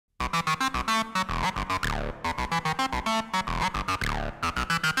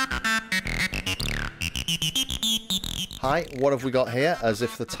Hi, what have we got here? As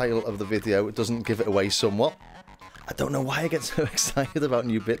if the title of the video doesn't give it away somewhat. I don't know why I get so excited about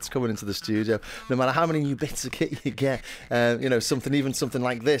new bits coming into the studio. No matter how many new bits of kit you get, you know, even something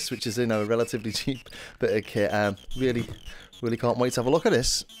like this, which is, you know, a relatively cheap bit of kit. Really can't wait to have a look at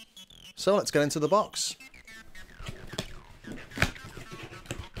this. So let's get into the box.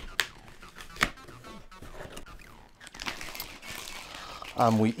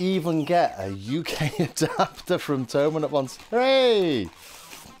 And we even get a UK adapter from Thomann at once. Hooray!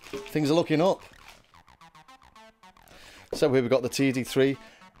 Things are looking up. So here we've got the TD-3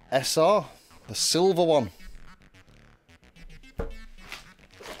 SR, the silver one.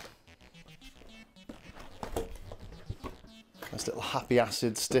 Nice little happy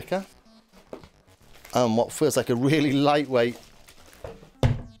acid sticker. And what feels like a really lightweight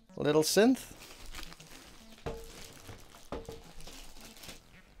little synth.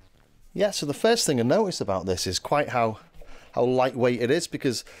 Yeah, so the first thing I noticed about this is quite how lightweight it is,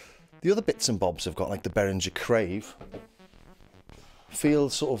 because the other bits and bobs have got, like the Behringer Crave,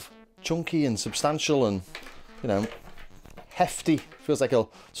 feels sort of chunky and substantial and, you know, hefty. Feels like a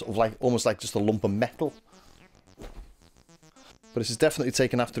sort of like almost like just a lump of metal. But this is definitely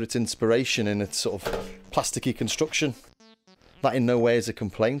taken after its inspiration in its sort of plasticky construction. That in no way is a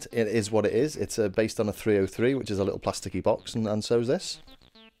complaint. It is what it is. It's based on a 303, which is a little plasticky box, and so is this.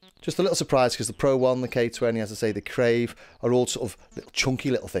 Just a little surprise because the Pro 1, the K20, as I say, the Crave, are all sort of little chunky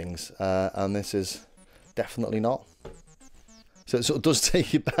little things. And this is definitely not. So it sort of does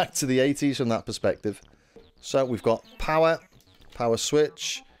take you back to the 80s from that perspective. So we've got power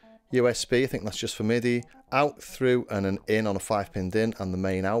switch, USB, I think that's just for MIDI, out, through and an in on a 5-pin DIN, and the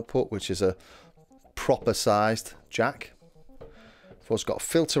main output, which is a proper sized jack. We've also got a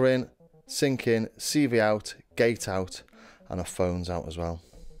filter in, sync in, CV out, gate out, and a phones out as well.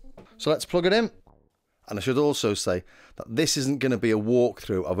 So let's plug it in. And I should also say that this isn't going to be a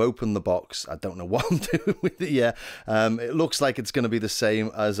walkthrough. I've opened the box. I don't know what I'm doing with it yet. It looks like it's going to be the same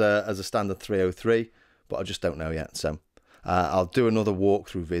as a standard 303, but I just don't know yet. So I'll do another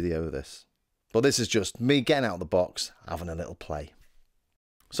walkthrough video of this. But this is just me getting out of the box, having a little play.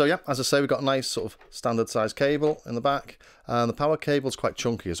 So yeah, as I say, we've got a nice sort of standard size cable in the back. And the power cable is quite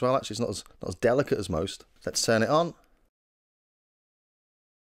chunky as well. Actually, it's not as delicate as most. Let's turn it on.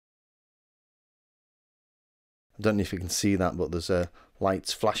 I don't know if you can see that, but there's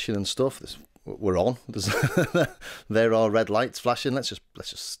lights flashing and stuff. We're on. There are red lights flashing. Let's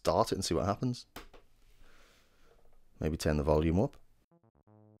just start it and see what happens. Maybe turn the volume up.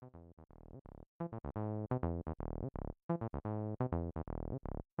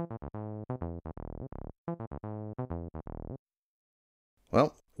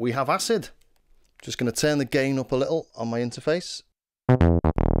 Well, we have acid. Just going to turn the gain up a little on my interface.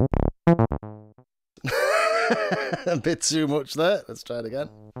 A bit too much there. Let's try it again.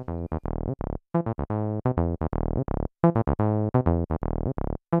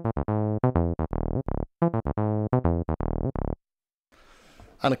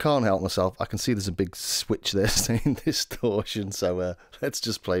 And I can't help myself. I can see there's a big switch there saying distortion, so let's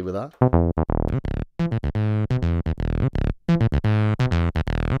just play with that.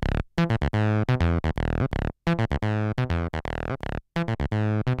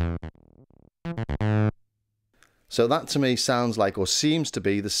 So that to me sounds like, or seems to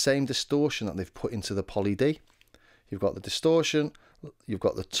be, the same distortion that they've put into the Poly D. You've got the distortion, you've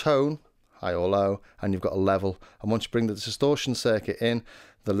got the tone, high or low, and you've got a level. And once you bring the distortion circuit in,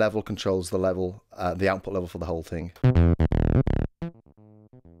 the level controls the level, the output level for the whole thing.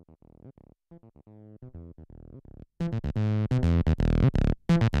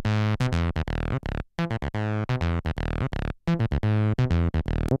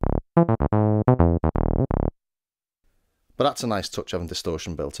 But that's a nice touch having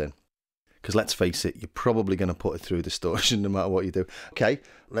distortion built in. Because let's face it, you're probably going to put it through distortion no matter what you do. Okay,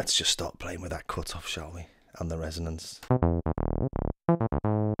 let's just start playing with that cut-off, shall we? And the resonance.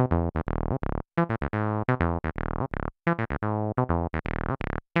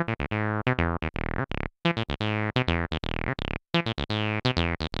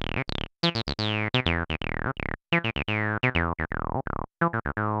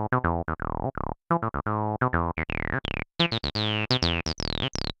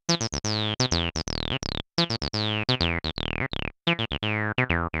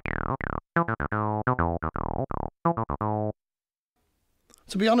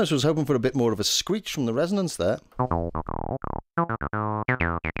 To be honest, I was hoping for a bit more of a screech from the resonance there.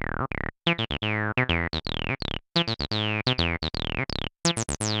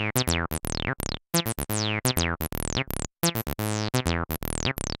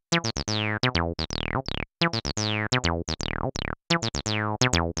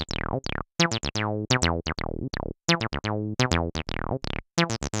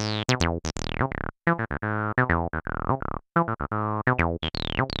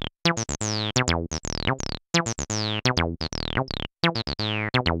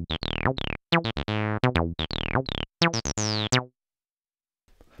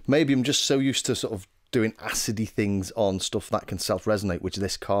 maybe I'm just so used to sort of doing acidy things on stuff that can self-resonate, which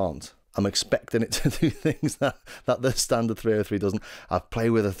this can't. I'm expecting it to do things that the standard 303 doesn't. I've played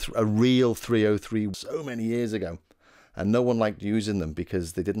with a real 303 so many years ago, and no one liked using them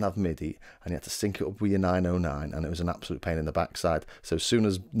because they didn't have MIDI, and you had to sync it up with your 909, and it was an absolute pain in the backside. So as soon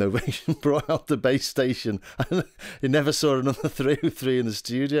as Novation brought out the bass station, you never saw another 303 in the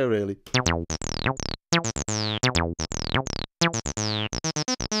studio, really.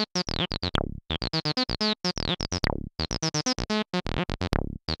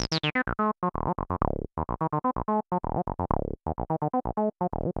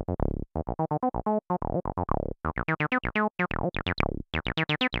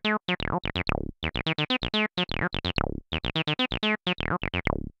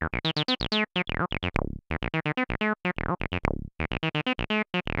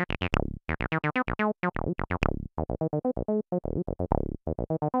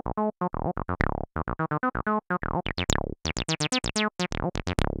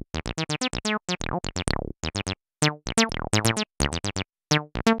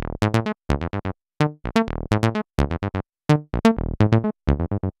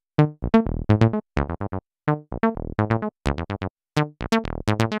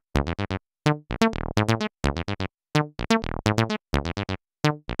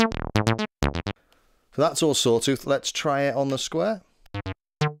 So that's all sawtooth. Let's try it on the square.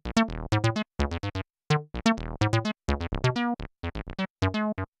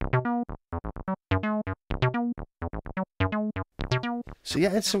 So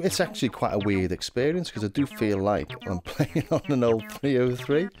yeah, it's actually quite a weird experience because I do feel like I'm playing on an old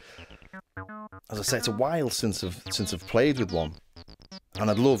 303. As I say, it's a while since I've played with one, and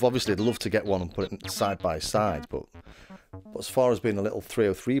I'd love to get one and put it side by side. But as far as being a little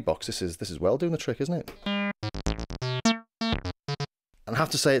 303 box, this is well doing the trick, isn't it? And I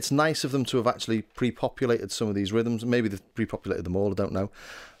have to say, it's nice of them to have actually pre-populated some of these rhythms. Maybe they've pre-populated them all, I don't know.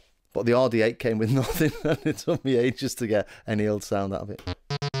 But the RD8 came with nothing, and it took me ages to get any old sound out of it.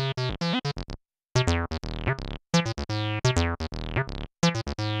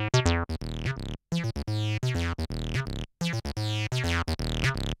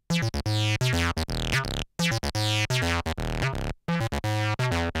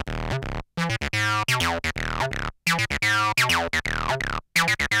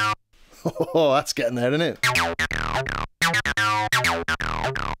 Oh, that's getting there, isn't it?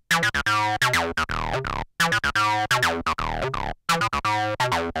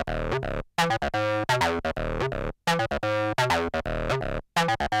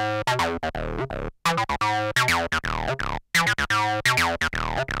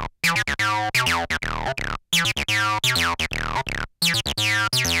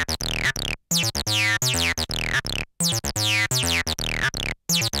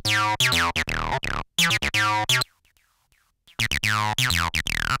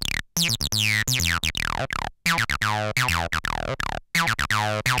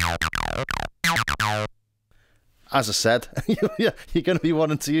 As I said, you're going to be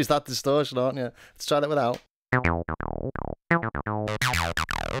wanting to use that distortion, aren't you? Let's try that without.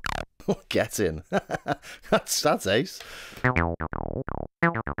 Get in. That's ace.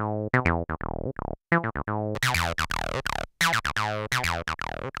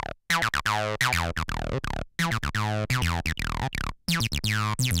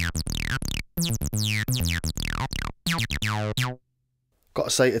 Got to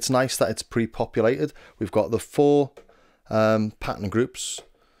say, it's nice that it's pre-populated. We've got the 4 pattern groups,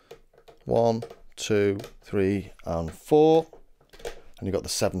 1, 2, 3, and 4, and you've got the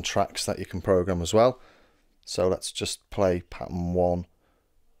 7 tracks that you can program as well. So let's just play pattern 1,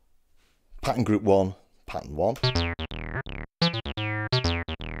 pattern group 1, pattern 1.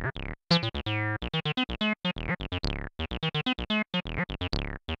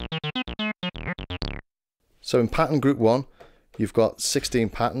 So in pattern group 1, you've got 16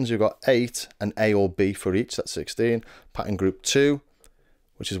 patterns. You've got 8 and A or B for each. That's 16. Pattern group 2,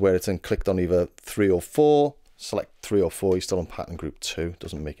 which is where it's then clicked on either 3 or 4. Select 3 or 4. You're still on pattern group 2.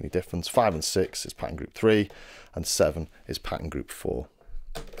 Doesn't make any difference. 5 and 6 is pattern group 3, and 7 is pattern group 4.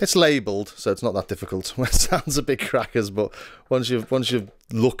 It's labelled, so it's not that difficult. It sounds a bit crackers, but once you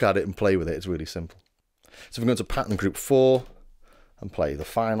look at it and play with it, it's really simple. So if we go to pattern group 4 and play the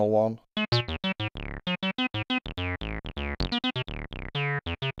final one.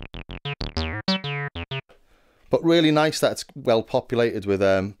 But really nice that it's well populated with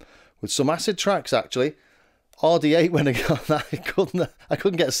some acid tracks actually. RD8, when I got that, I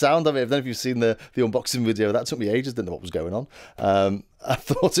couldn't get a sound of it. I don't know if you've seen the unboxing video. That took me ages. Didn't know what was going on. I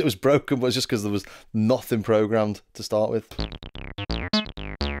thought it was broken, but it's just because there was nothing programmed to start with.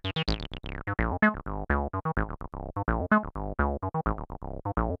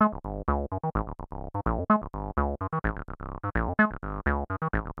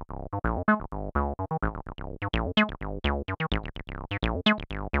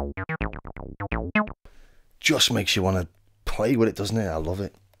 just makes you want to play with it, doesn't it? I love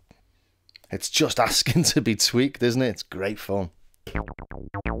it. It's just asking to be tweaked, isn't it? It's great fun.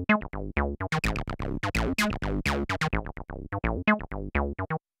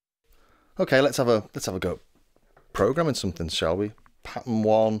 Okay, let's have a go programming something, shall we? Pattern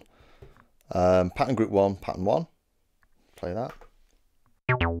 1, pattern group 1, pattern 1. Play that.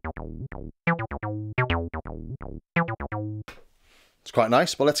 It's quite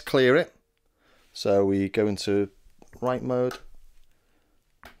nice, but let's clear it. So we go into write mode,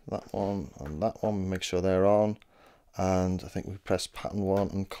 that one and that one, make sure they're on, and I think we press pattern 1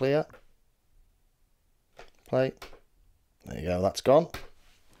 and clear. Play. There you go, that's gone.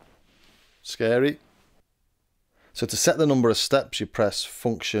 Scary. So to set the number of steps, you press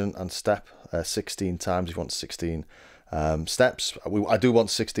function and step 16 times if you want 16 steps. I do want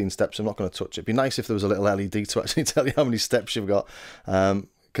 16 steps, I'm not going to touch it. It'd be nice if there was a little LED to actually tell you how many steps you've got.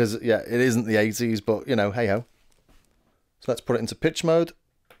 Because, yeah, it isn't the 80s, but, you know, hey-ho. So let's put it into pitch mode.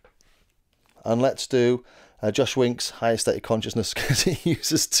 And let's do Josh Wink's Higher State of Consciousness, because it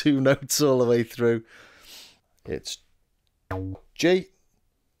uses 2 notes all the way through. It's G,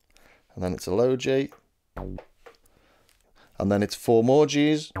 and then it's a low G, and then it's 4 more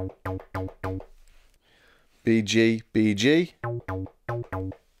Gs. B, G, B, G,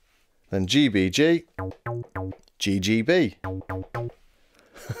 then G, B, G, G, G, B.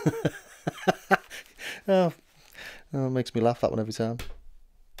 Oh, it makes me laugh, that one, every time.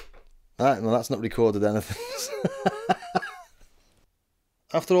 Alright, well, that's not recorded anything.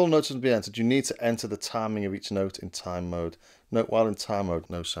 After all notes have been entered, you need to enter the timing of each note in time mode. Note while in time mode,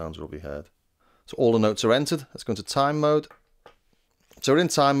 no sounds will be heard. So all the notes are entered. Let's go into time mode. So in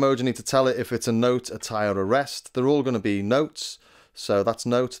time mode, you need to tell it if it's a note, a tie, or a rest. They're all going to be notes. So that's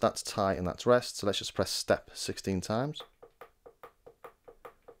note, that's tie, and that's rest. So let's just press step 16 times.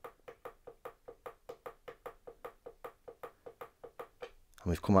 And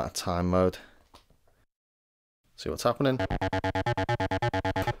we've come out of time mode. See what's happening.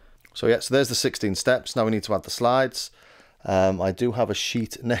 So yeah, so there's the 16 steps. Now we need to add the slides. I do have a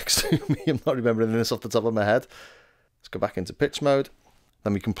sheet next to me. I'm not remembering this off the top of my head. Let's go back into pitch mode.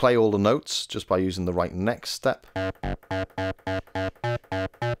 Then we can play all the notes just by using the right next step.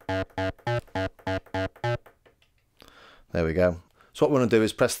 There we go. So what we're going to do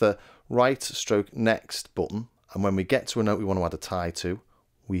is press the right stroke next button. And when we get to a note we want to add a tie to,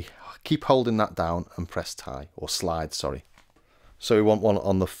 we keep holding that down and press tie, or slide, sorry. So we want one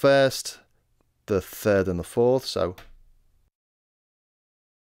on the first, the third and the fourth, so.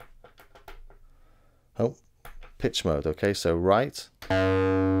 Oh, pitch mode, okay, so right.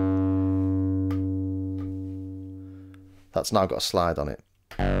 That's now got a slide on it.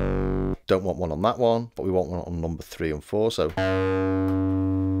 Don't want one on that one, but we want one on number 3 and 4, so.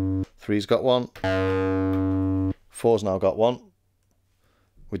 3's got one. 4's now got one.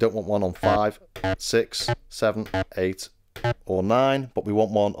 We don't want one on 5, 6, 7, 8, or 9, but we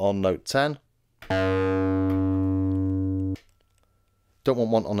want one on note 10. Don't want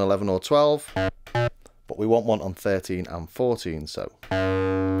one on 11 or 12, but we want one on 13 and 14, so.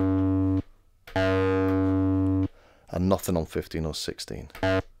 And nothing on 15 or 16.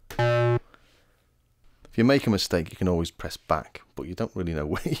 If you make a mistake, you can always press back, but you don't really know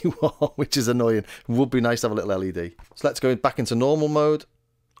where you are, which is annoying. It would be nice to have a little LED. So let's go back into normal mode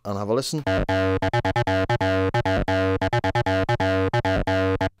and have a listen.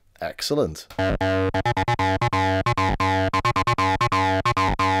 Excellent.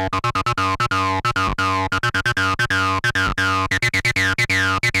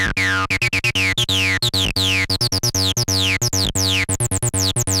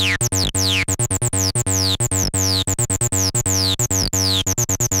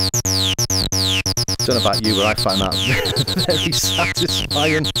 Don't know about you, but I find that very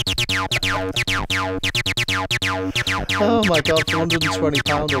satisfying. Oh my god, for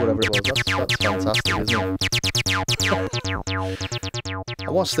 £120 or whatever it was, that's fantastic, isn't it? I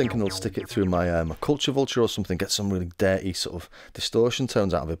was thinking I'll stick it through my culture vulture or something, get some really dirty sort of distortion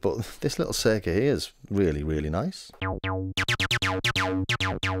tones out of it, but this little circuit here is really, really nice.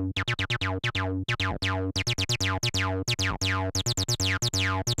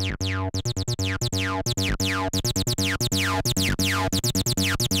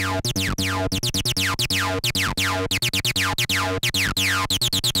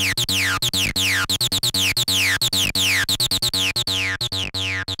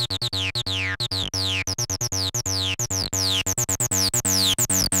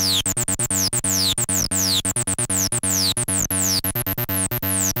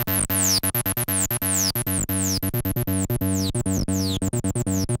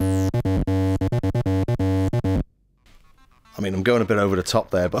 I mean, I'm going a bit over the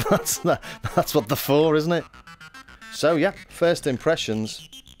top there, but that's what they're for, isn't it? So yeah, first impressions,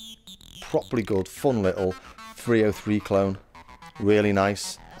 properly good, fun little 303 clone, really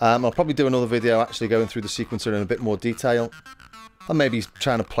nice. I'll probably do another video actually going through the sequencer in a bit more detail, and maybe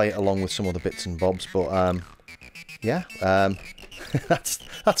trying to play it along with some other bits and bobs. But yeah,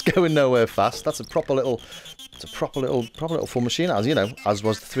 that's going nowhere fast. That's a proper little fun machine, as you know, as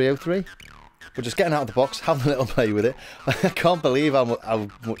was the 303. But just getting out of the box, having a little play with it. I can't believe how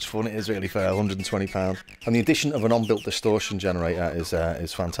much fun it is really for £120. And the addition of an on-built distortion generator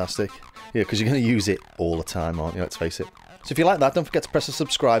is fantastic. Yeah, because you're going to use it all the time, aren't you? Let's face it. So if you like that, don't forget to press the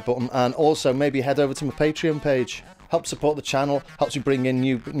subscribe button, and also maybe head over to my Patreon page. Help support the channel, helps you bring in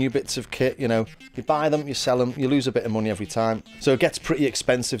new bits of kit, you know. You buy them, you sell them, you lose a bit of money every time. So it gets pretty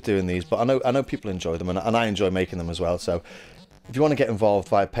expensive doing these, but I know people enjoy them, and I enjoy making them as well. So if you want to get involved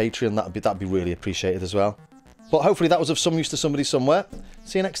via Patreon, that'd be really appreciated as well. But hopefully that was of some use to somebody somewhere.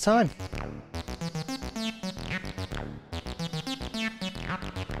 See you next time.